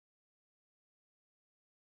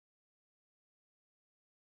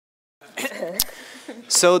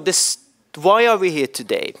So why are we here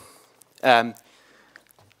today?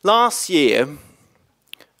 Last year,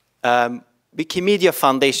 Wikimedia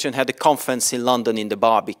Foundation had a conference in London in the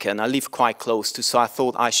Barbican. I live quite close to, so I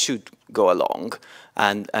thought I should go along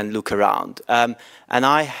and look around. And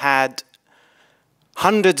I had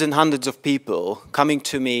hundreds and hundreds of people coming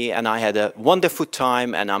to me, and I had a wonderful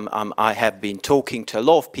time, and I have been talking to a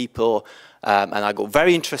lot of people, and I got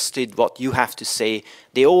very interested what you have to say.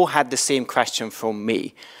 They all had the same question from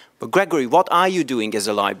me. But Gregory, what are you doing as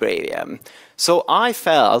a librarian? So I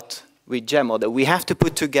felt with Gemma that we have to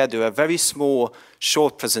put together a very small,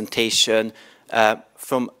 short presentation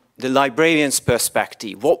from the librarian's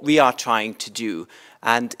perspective, what we are trying to do.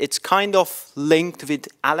 And it's kind of linked with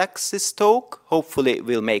Alex's talk. Hopefully it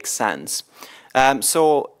will make sense.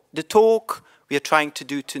 So the talk we are trying to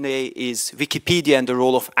do today is Wikipedia and the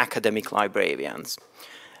role of academic librarians.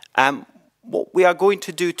 What we are going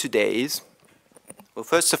to do today is, well,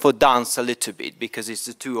 first of all, dance a little bit, because it's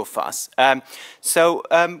the two of us.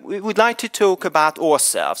 We would like to talk about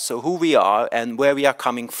ourselves, so who we are and where we are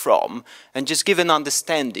coming from, and just give an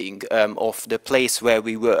understanding of the place where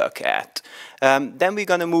we work at. Then we're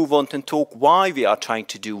going to move on and talk why we are trying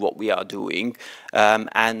to do what we are doing,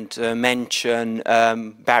 and mention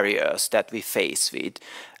barriers that we face with.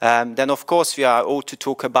 Then, of course, we are all to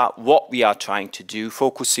talk about what we are trying to do,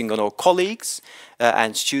 focusing on our colleagues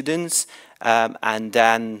and students, and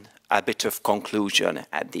then a bit of conclusion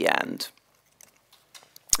at the end.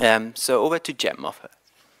 So over to Gemma.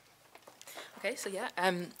 Okay, so yeah,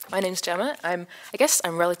 my name's Gemma. I guess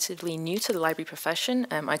I'm relatively new to the library profession.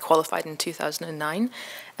 I qualified in 2009,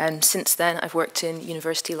 and since then I've worked in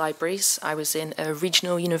university libraries. I was in a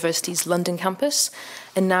regional university's London campus,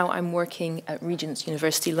 and now I'm working at Regent's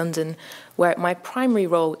University London, where my primary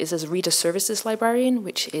role is as a reader services librarian,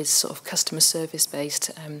 which is sort of customer service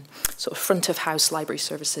based, sort of front of house library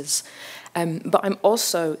services. But I'm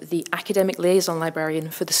also the academic liaison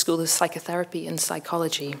librarian for the School of Psychotherapy and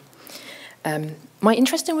Psychology. My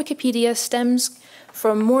interest in Wikipedia stems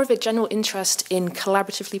from more of a general interest in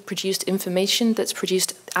collaboratively produced information that's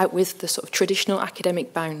produced out with the sort of traditional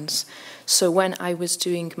academic bounds. So when I was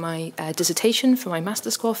doing my dissertation for my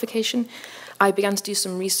master's qualification, I began to do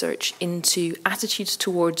some research into attitudes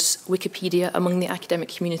towards Wikipedia among the academic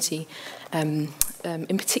community, in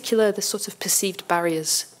particular the sort of perceived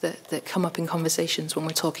barriers that come up in conversations when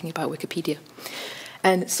we're talking about Wikipedia.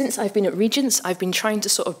 And since I've been at Regents, I've been trying to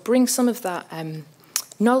sort of bring some of that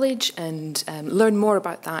knowledge and learn more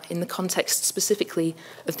about that in the context specifically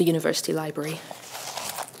of the university library.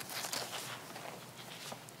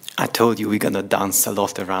 I told you we're going to dance a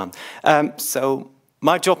lot around. So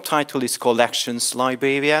my job title is Collections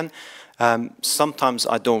Librarian. Sometimes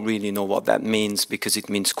I don't really know what that means because it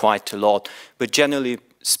means quite a lot. But generally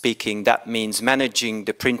speaking, that means managing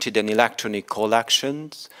the printed and electronic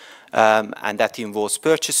collections. And that involves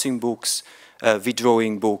purchasing books,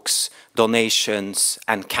 withdrawing books, donations,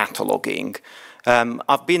 and cataloging.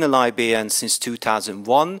 I've been a librarian since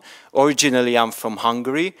 2001. Originally, I'm from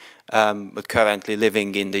Hungary, but currently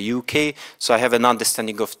living in the UK. So I have an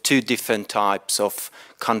understanding of two different types of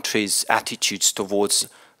countries' attitudes towards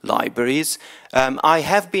libraries. I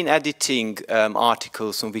have been editing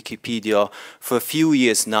articles on Wikipedia for a few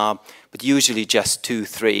years now, but usually just 2,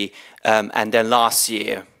 3. And then last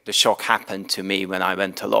year, the shock happened to me when I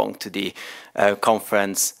went along to the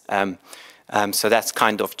conference. So that's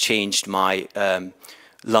kind of changed my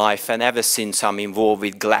life. And ever since I'm involved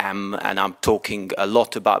with GLAM, and I'm talking a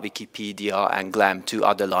lot about Wikipedia and GLAM to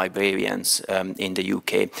other librarians in the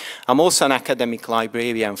UK. I'm also an academic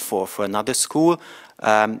librarian for another school.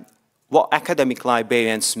 What academic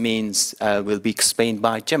librarians means will be explained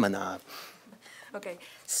by Gemma. Okay,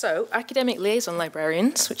 so academic liaison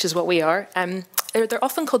librarians, which is what we are, they're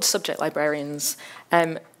often called subject librarians.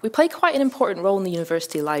 We play quite an important role in the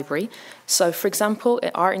university library. So, for example,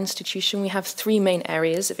 at our institution, we have 3 main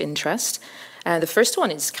areas of interest. The first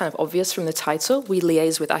one is kind of obvious from the title. We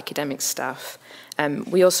liaise with academic staff.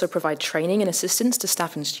 We also provide training and assistance to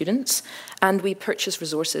staff and students, and we purchase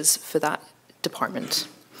resources for that department.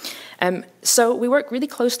 So we work really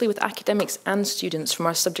closely with academics and students from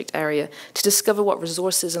our subject area to discover what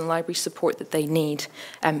resources and library support that they need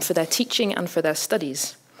for their teaching and for their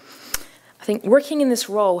studies. I think working in this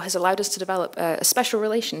role has allowed us to develop a special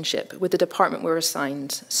relationship with the department we're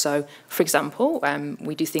assigned. So, for example,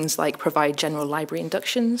 we do things like provide general library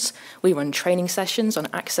inductions, we run training sessions on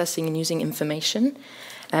accessing and using information,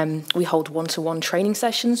 we hold one-to-one training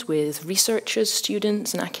sessions with researchers,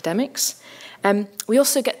 students and academics. We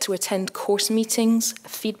also get to attend course meetings,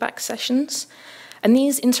 feedback sessions, And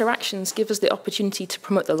these interactions give us the opportunity to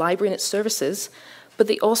promote the library and its services, but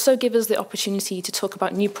they also give us the opportunity to talk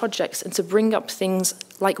about new projects and to bring up things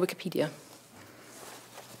like Wikipedia.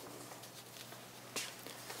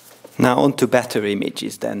 Now on to better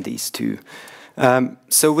images than these two.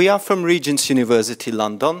 So we are from Regent's University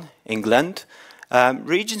London, England.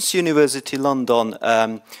 Regent's University London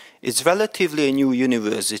is relatively a new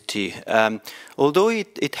university. Although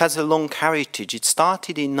it has a long heritage, it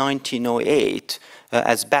started in 1908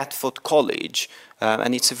 as Bedford College,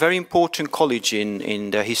 and it's a very important college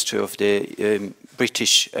in the history of the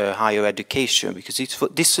British higher education, because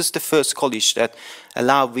this was the first college that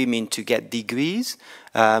allowed women to get degrees,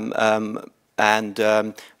 and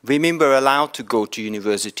women were allowed to go to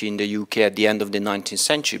university in the UK at the end of the 19th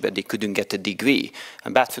century, but they couldn't get a degree.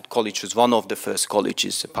 And Bedford College was one of the first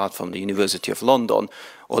colleges, apart from the University of London,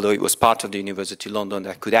 although it was part of the University of London,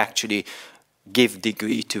 that could actually give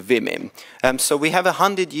degree to women. So we have a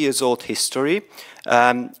 100-years-old history.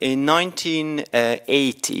 In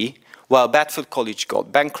 1980, well, Bedford College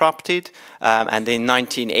got bankrupted, and in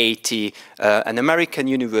 1980, an American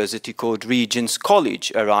university called Regent's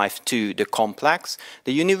College arrived to the complex.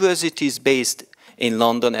 The university is based in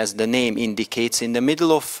London, as the name indicates, in the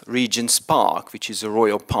middle of Regent's Park, which is a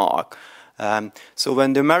royal park. So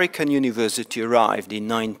when the American university arrived in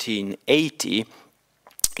 1980,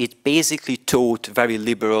 it basically taught very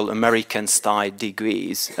liberal American-style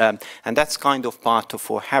degrees, and that's kind of part of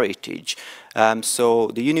our heritage. So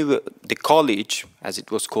the college, as it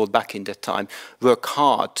was called back in that time, worked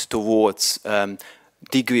hard towards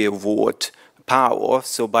degree award power.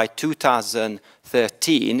 So by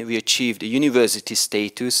 2013, we achieved a university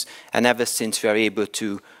status, and ever since we are able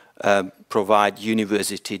to provide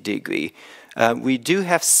university degree. We do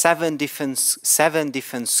have seven different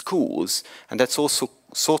schools, and that's also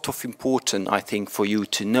sort of important, I think, for you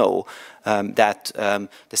to know that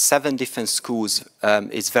the 7 different schools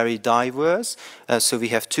is very diverse. So we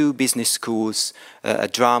have 2 business schools, a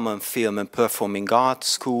drama and film and performing arts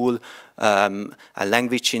school, a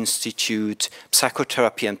language institute,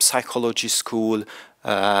 psychotherapy and psychology school,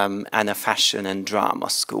 and a fashion and drama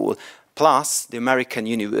school. Plus, the American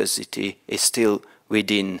University is still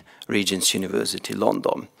within Regent's University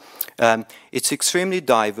London. It's extremely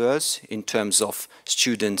diverse in terms of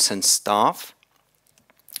students and staff.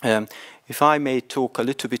 If I may talk a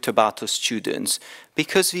little bit about the students,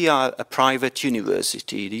 because we are a private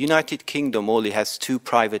university, the United Kingdom only has 2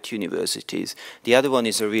 private universities. The other one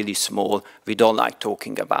is a really small, we don't like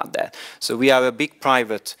talking about that. So we are a big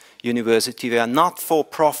private university, we are not for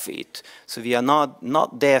profit, so we are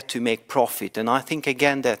not there to make profit. And I think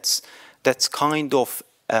again that's kind of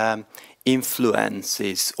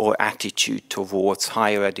influences or attitude towards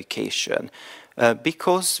higher education.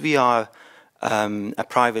 Because we are a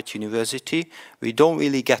private university, we don't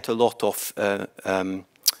really get a lot of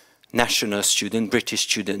national students, British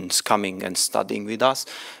students coming and studying with us.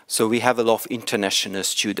 So we have a lot of international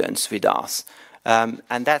students with us.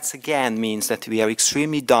 And that again means that we are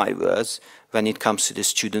extremely diverse when it comes to the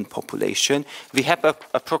student population. We have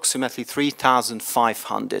approximately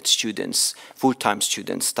 3,500 students, full-time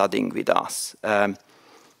students studying with us.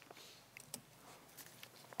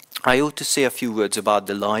 I ought to say a few words about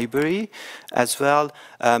the library as well.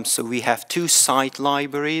 So we have 2 site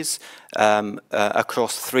libraries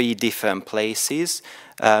across 3 different places.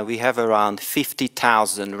 We have around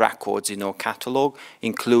 50,000 records in our catalogue,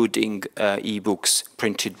 including e-books,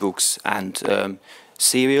 printed books, and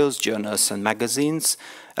serials, journals, and magazines.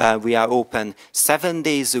 We are open 7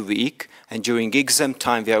 days a week, and during exam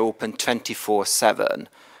time we are open 24/7.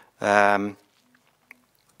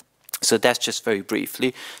 So that's just very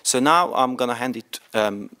briefly. So now I'm going to hand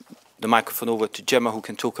the microphone over to Gemma, who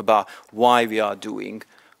can talk about why we are doing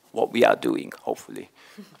what we are doing, hopefully.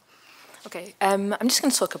 Okay, I'm just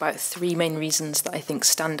going to talk about 3 main reasons that I think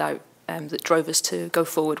stand out that drove us to go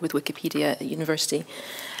forward with Wikipedia at university.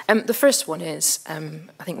 The first one is,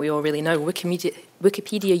 I think we all really know,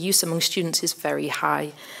 Wikipedia use among students is very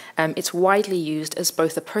high. It's widely used as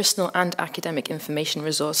both a personal and academic information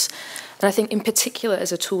resource, and I think in particular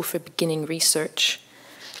as a tool for beginning research.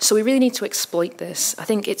 So we really need to exploit this. I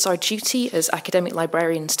think it's our duty as academic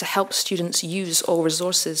librarians to help students use all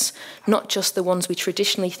resources, not just the ones we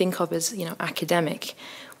traditionally think of as, academic.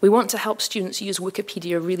 We want to help students use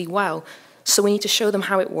Wikipedia really well, so we need to show them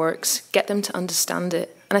how it works, get them to understand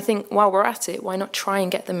it. And I think while we're at it, why not try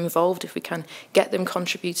and get them involved if we can, get them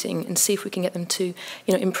contributing and see if we can get them to,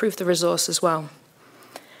 improve the resource as well.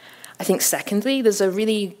 I think secondly, there's a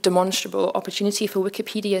really demonstrable opportunity for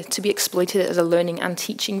Wikipedia to be exploited as a learning and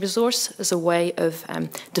teaching resource, as a way of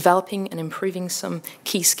developing and improving some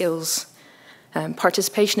key skills.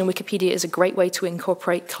 Participation in Wikipedia is a great way to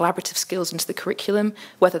incorporate collaborative skills into the curriculum,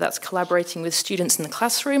 whether that's collaborating with students in the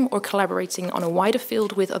classroom or collaborating on a wider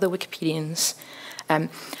field with other Wikipedians. I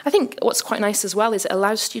think what's quite nice as well is it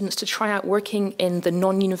allows students to try out working in the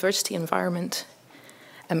non-university environment.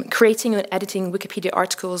 Creating and editing Wikipedia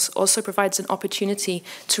articles also provides an opportunity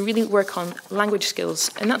to really work on language skills,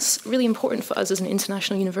 and that's really important for us as an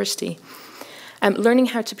international university. Learning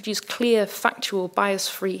how to produce clear, factual,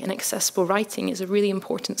 bias-free and accessible writing is a really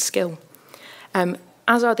important skill,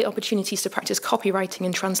 as are the opportunities to practice copywriting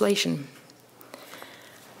and translation.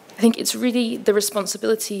 I think it's really the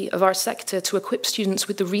responsibility of our sector to equip students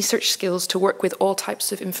with the research skills to work with all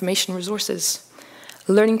types of information resources.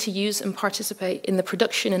 Learning to use and participate in the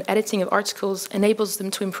production and editing of articles enables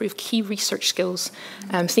them to improve key research skills,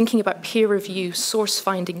 thinking about peer review, source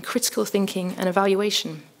finding, critical thinking, and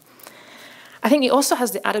evaluation. I think it also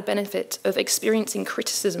has the added benefit of experiencing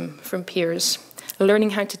criticism from peers,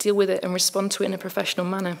 learning how to deal with it and respond to it in a professional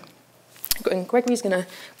manner. And Gregory's going to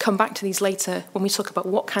come back to these later when we talk about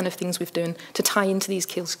what kind of things we've done to tie into these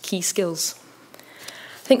key skills.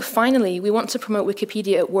 I think finally, we want to promote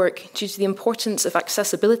Wikipedia at work due to the importance of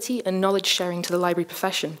accessibility and knowledge sharing to the library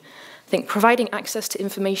profession. I think providing access to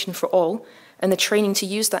information for all and the training to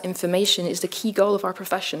use that information is the key goal of our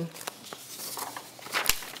profession.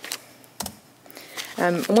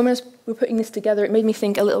 And when we were putting this together, it made me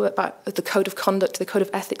think a little bit about the code of conduct, the code of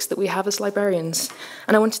ethics that we have as librarians.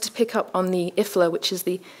 And I wanted to pick up on the IFLA, which is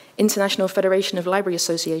the International Federation of Library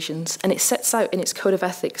Associations, and it sets out in its code of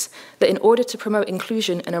ethics that in order to promote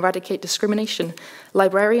inclusion and eradicate discrimination,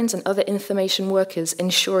 librarians and other information workers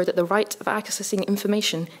ensure that the right of accessing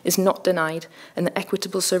information is not denied and that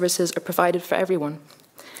equitable services are provided for everyone.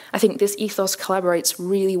 I think this ethos collaborates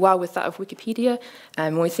really well with that of Wikipedia.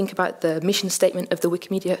 When we think about the mission statement of the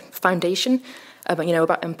Wikimedia Foundation,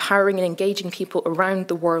 about empowering and engaging people around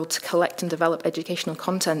the world to collect and develop educational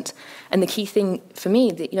content. And the key thing for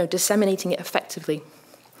me, disseminating it effectively.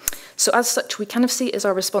 So as such, we kind of see it as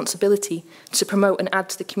our responsibility to promote and add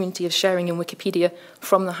to the community of sharing in Wikipedia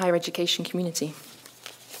from the higher education community.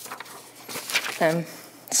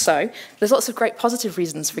 So there's lots of great positive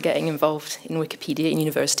reasons for getting involved in Wikipedia in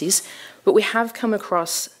universities, but we have come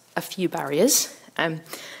across a few barriers. I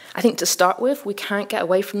think to start with, we can't get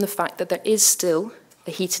away from the fact that there is still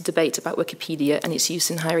a heated debate about Wikipedia and its use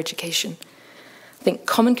in higher education. I think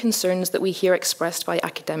common concerns that we hear expressed by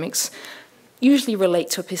academics usually relate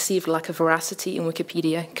to a perceived lack of veracity in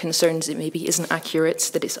Wikipedia, concerns it maybe isn't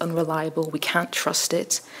accurate, that it's unreliable, we can't trust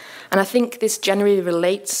it. And I think this generally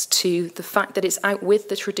relates to the fact that it's out with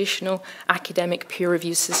the traditional academic peer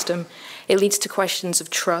review system. It leads to questions of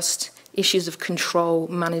trust, issues of control,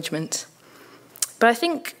 management. But I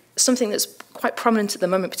think something that's quite prominent at the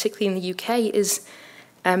moment, particularly in the UK, is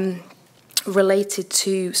related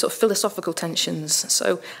to sort of philosophical tensions.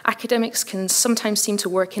 So academics can sometimes seem to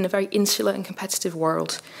work in a very insular and competitive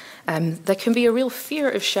world. There can be a real fear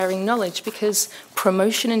of sharing knowledge because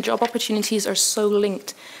promotion and job opportunities are so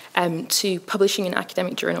linked to publishing in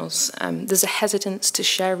academic journals. There's a hesitance to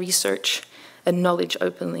share research and knowledge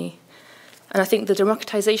openly. And I think the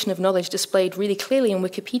democratization of knowledge displayed really clearly in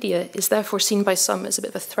Wikipedia is therefore seen by some as a bit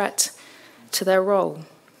of a threat to their role.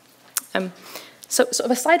 So sort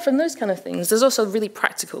of aside from those kind of things, there's also really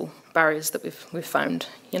practical barriers that we've found.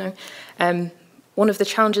 One of the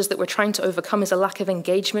challenges that we're trying to overcome is a lack of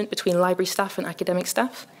engagement between library staff and academic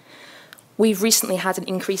staff. We've recently had an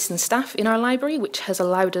increase in staff in our library, which has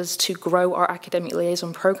allowed us to grow our academic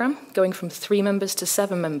liaison program, going from 3 members to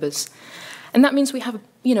 7 members. And that means we have,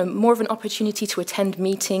 more of an opportunity to attend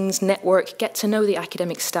meetings, network, get to know the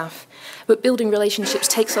academic staff. But building relationships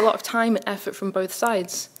takes a lot of time and effort from both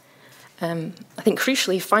sides. I think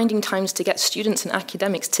crucially, finding times to get students and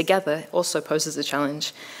academics together also poses a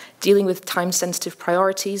challenge. Dealing with time-sensitive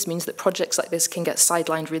priorities means that projects like this can get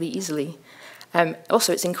sidelined really easily.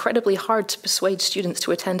 Also, it's incredibly hard to persuade students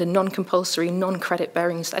to attend a non-compulsory,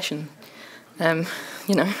 non-credit-bearing session. So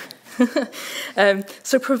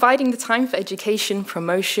providing the time for education,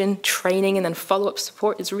 promotion, training, and then follow-up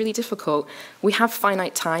support is really difficult. We have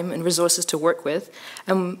finite time and resources to work with,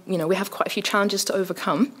 and we have quite a few challenges to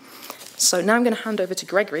overcome. So now I'm going to hand over to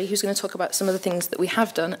Gregory, who's going to talk about some of the things that we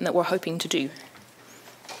have done and that we're hoping to do.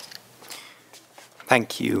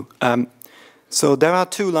 Thank you. So there are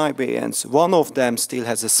 2 librarians. One of them still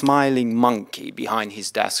has a smiling monkey behind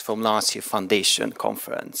his desk from last year's foundation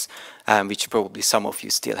conference, which probably some of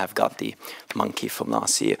you still have got the monkey from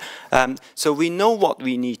last year. So we know what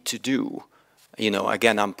we need to do.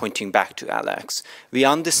 Again, I'm pointing back to Alex. We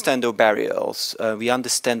understand our barriers. We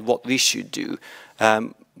understand what we should do.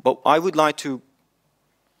 But I would like to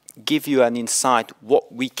give you an insight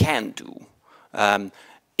what we can do.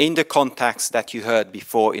 In the context that you heard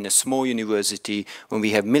before, in a small university, when we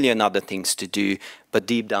have a million other things to do, but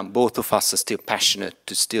deep down, both of us are still passionate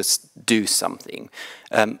to still do something.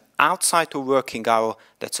 Outside of working hour,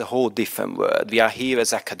 that's a whole different world. We are here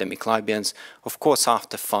as academic librarians. Of course,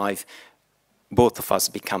 after 5, both of us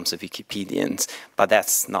becomes a Wikipedians, but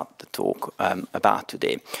that's not the talk about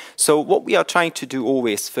today. So what we are trying to do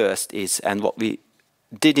always first is, and what we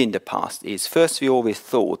did in the past is, first we always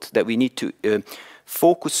thought that we need to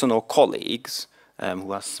focus on our colleagues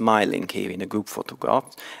who are smiling here in a group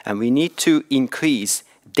photograph, and we need to increase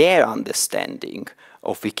their understanding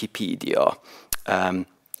of Wikipedia.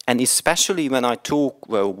 And especially when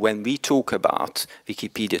when we talk about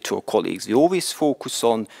Wikipedia to our colleagues, we always focus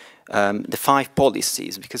on the 5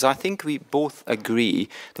 policies, because I think we both agree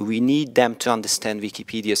that we need them to understand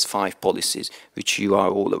Wikipedia's 5 policies, which you are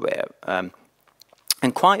all aware.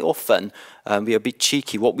 And quite often, we are a bit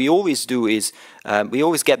cheeky. What we always do is, we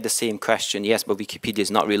always get the same question, yes, but Wikipedia is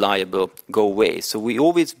not reliable, go away. So we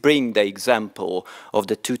always bring the example of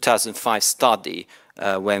the 2005 study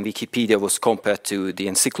when Wikipedia was compared to the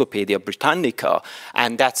Encyclopedia Britannica,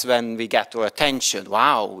 and that's when we get our attention.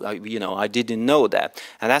 Wow, I didn't know that.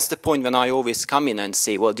 And that's the point when I always come in and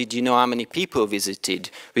say, well, did you know how many people visited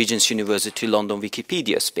Regent's University London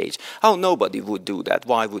Wikipedia's page? Oh, nobody would do that.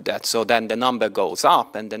 Why would that? So then the number goes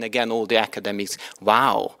up, and then again, all the academics,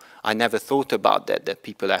 wow, I never thought about that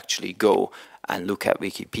people actually go and look at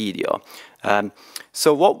Wikipedia.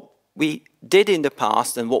 So what we did in the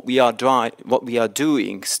past, and what we are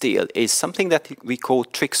doing still, is something that we call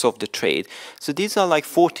tricks of the trade. So these are like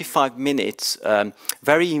 45 minutes,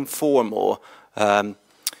 very informal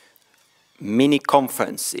mini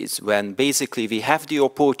conferences, when basically we have the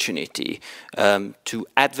opportunity to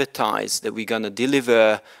advertise that we're going to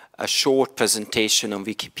deliver a short presentation on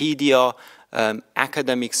Wikipedia.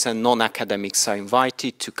 Academics and non-academics are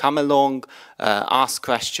invited to come along, ask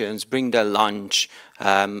questions, bring their lunch,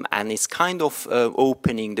 and it's kind of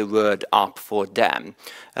opening the world up for them.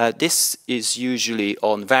 This is usually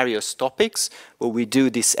on various topics, but we do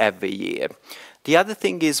this every year. The other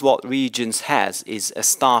thing is what Regents has is a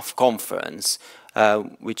staff conference,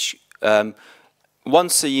 which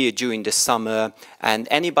once a year during the summer, and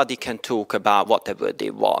anybody can talk about whatever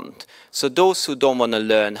they want. So those who don't want to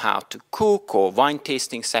learn how to cook or wine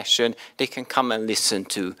tasting session, they can come and listen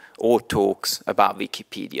to all talks about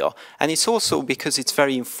Wikipedia. And it's also, because it's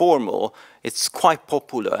very informal, it's quite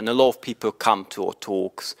popular, and a lot of people come to our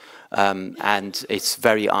talks, and it's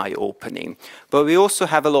very eye-opening. But we also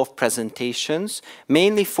have a lot of presentations,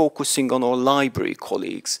 mainly focusing on our library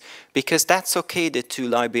colleagues, because that's okay that 2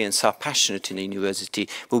 librarians are passionate in the university,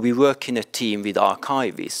 but we work in a team with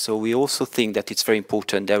archivists, so we also think that it's very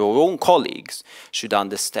important that our own colleagues should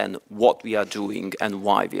understand what we are doing and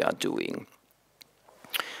why we are doing.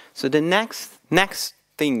 So the next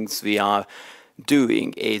things we are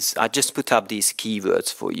doing is, I just put up these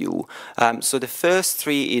keywords for you. So the first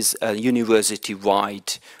 3 is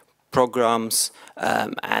university-wide programs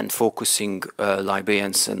and focusing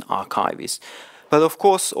librarians and archivists. But of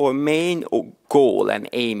course, our main goal and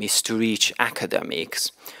aim is to reach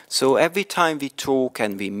academics. So every time we talk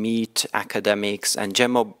and we meet academics, and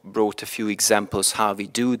Gemma brought a few examples how we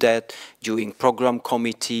do that during program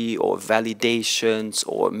committee or validations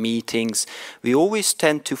or meetings, we always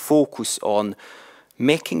tend to focus on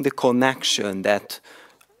making the connection that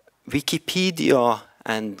Wikipedia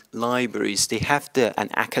and libraries, they have and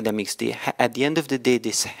academics, at the end of the day,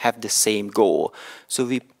 they have the same goal. So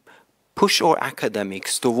we push our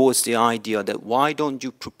academics towards the idea that why don't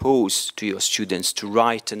you propose to your students to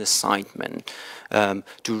write an assignment,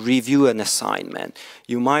 to review an assignment.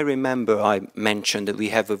 You might remember I mentioned that we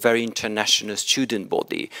have a very international student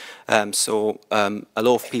body, so a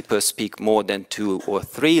lot of people speak more than 2 or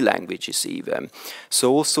 3 languages even.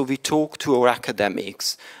 So also we talk to our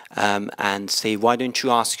academics and say, why don't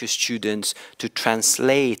you ask your students to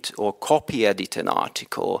translate or copy edit an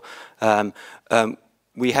article.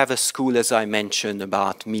 We have a school, as I mentioned,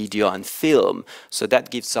 about media and film, so that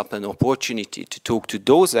gives up an opportunity to talk to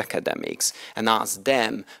those academics and ask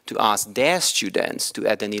them to ask their students to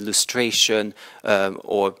add an illustration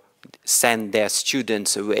or send their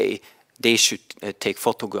students away. They should take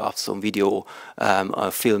photographs on video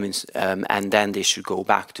or films, and then they should go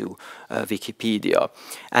back to Wikipedia.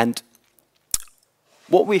 And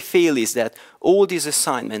what we feel is that all these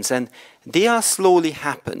assignments, and they are slowly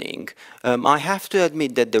happening. I have to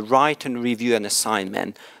admit that the write and review an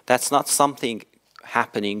assignment, that's not something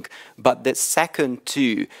happening, but the second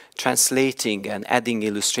two, translating and adding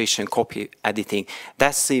illustration, copy editing,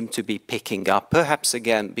 that seemed to be picking up, perhaps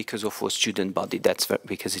again because of our student body,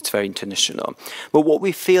 because it's very international. But what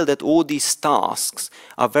we feel that all these tasks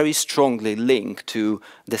are very strongly linked to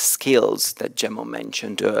the skills that Gemma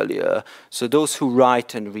mentioned earlier. So those who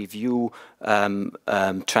write and review,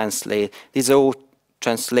 translate, these are all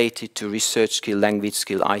translated to research skill, language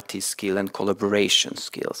skill, IT skill, and collaboration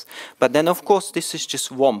skills. But then, of course, this is just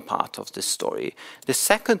one part of the story. The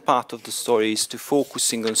second part of the story is to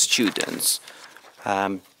focusing on students.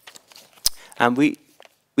 And we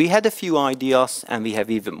had a few ideas, and we have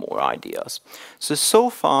even more ideas. So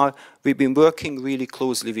far, we've been working really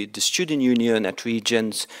closely with the Student Union at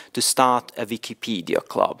Regents to start a Wikipedia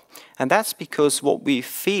club. And that's because what we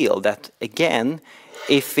feel that, again,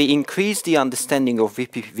 if we increase the understanding of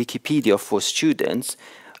Wikipedia for students,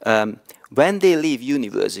 when they leave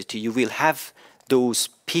university, you will have those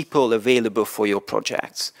people available for your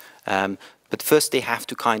projects. But first they have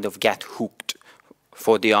to kind of get hooked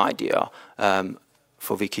for the idea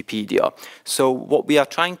for Wikipedia. So what we are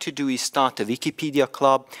trying to do is start a Wikipedia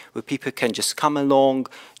club where people can just come along,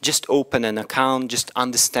 just open an account, just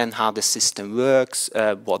understand how the system works,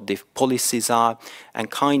 what the policies are, and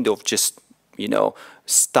kind of just, you know,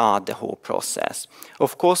 start the whole process.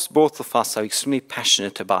 Of course, both of us are extremely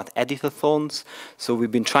passionate about editathons, so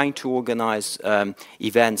we've been trying to organize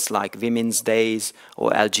events like Women's Days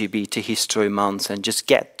or LGBT History Months and just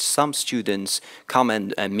get some students come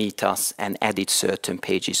and meet us and edit certain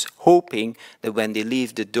pages, hoping that when they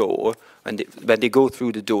leave the door, when they go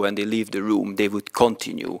through the door and they leave the room, they would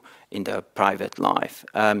continue in their private life.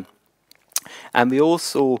 And we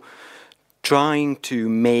also trying to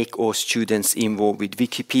make our students involved with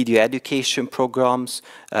Wikipedia education programs.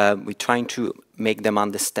 We're trying to make them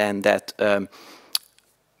understand that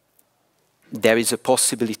there is a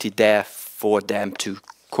possibility there for them to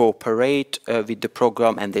cooperate with the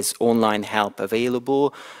program, and there's online help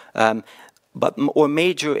available. But our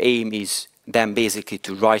major aim is then basically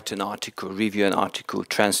to write an article, review an article,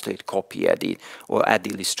 translate, copy, edit, or add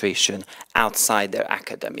illustration outside their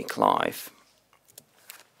academic life.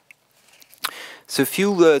 So a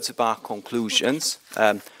few words about conclusions.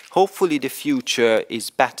 Hopefully the future is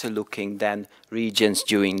better looking than regions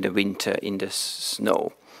during the winter in the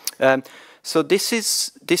snow. So this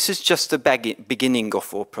is just the beginning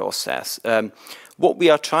of our process. What we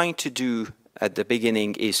are trying to do at the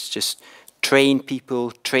beginning is just train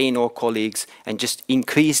people, train our colleagues, and just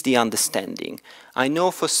increase the understanding. I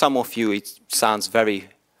know for some of you it sounds very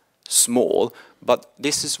small, but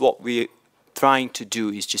this is what we're trying to do,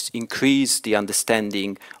 is just increase the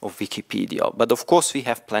understanding of Wikipedia. But of course we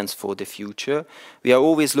have plans for the future. We are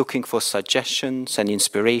always looking for suggestions and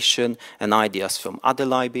inspiration and ideas from other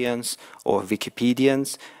librarians or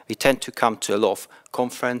Wikipedians. We tend to come to a lot of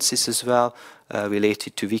conferences as well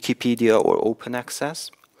related to Wikipedia or open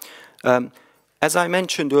access. As I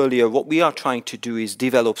mentioned earlier, what we are trying to do is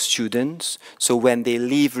develop students, so when they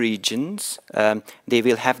leave regions, they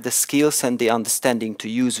will have the skills and the understanding to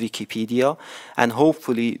use Wikipedia, and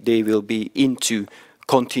hopefully they will be into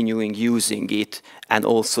continuing using it, and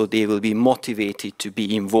also they will be motivated to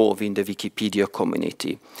be involved in the Wikipedia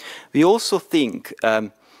community. We also think,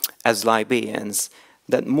 as librarians,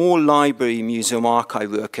 that more library, museum,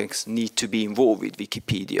 archive workers need to be involved with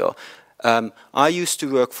Wikipedia. I used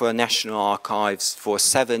to work for National Archives for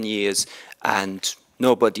 7 years, and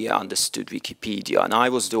nobody understood Wikipedia, and I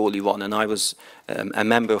was the only one, and I was a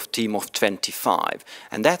member of a team of 25.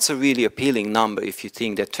 And that's a really appealing number if you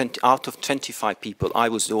think that out of 25 people, I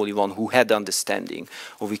was the only one who had understanding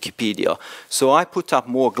of Wikipedia. So I put up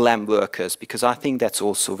more GLAM workers, because I think that's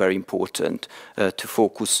also very important to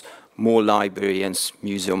focus more librarians,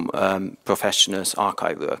 museum professionals,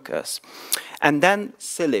 archive workers. And then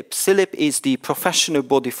CILIP. CILIP is the professional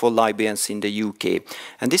body for librarians in the UK.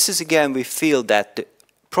 And this is, again, we feel that the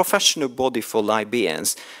professional body for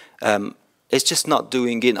librarians is just not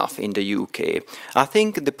doing enough in the UK. I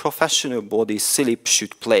think the professional body, CILIP,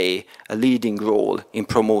 should play a leading role in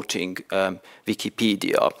promoting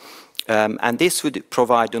Wikipedia. And this would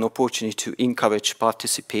provide an opportunity to encourage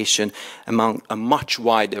participation among a much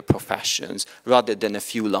wider professions, rather than a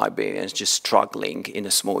few librarians just struggling in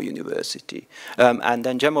a small university. And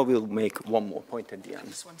then Gemma will make one more point at the end. I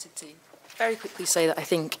just wanted to very quickly say that I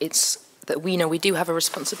think it's that we know we do have a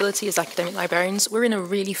responsibility as academic librarians. We're in a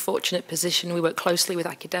really fortunate position. We work closely with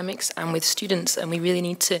academics and with students, and we really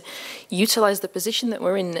need to utilise the position that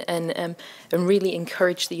we're in and really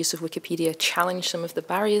encourage the use of Wikipedia, challenge some of the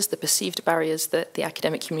barriers, the perceived barriers that the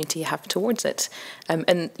academic community have towards it.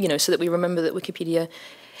 And, you know, so that we remember that Wikipedia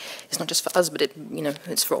it's not just for us, but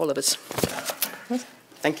it's for all of us.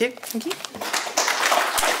 Thank you. Thank you.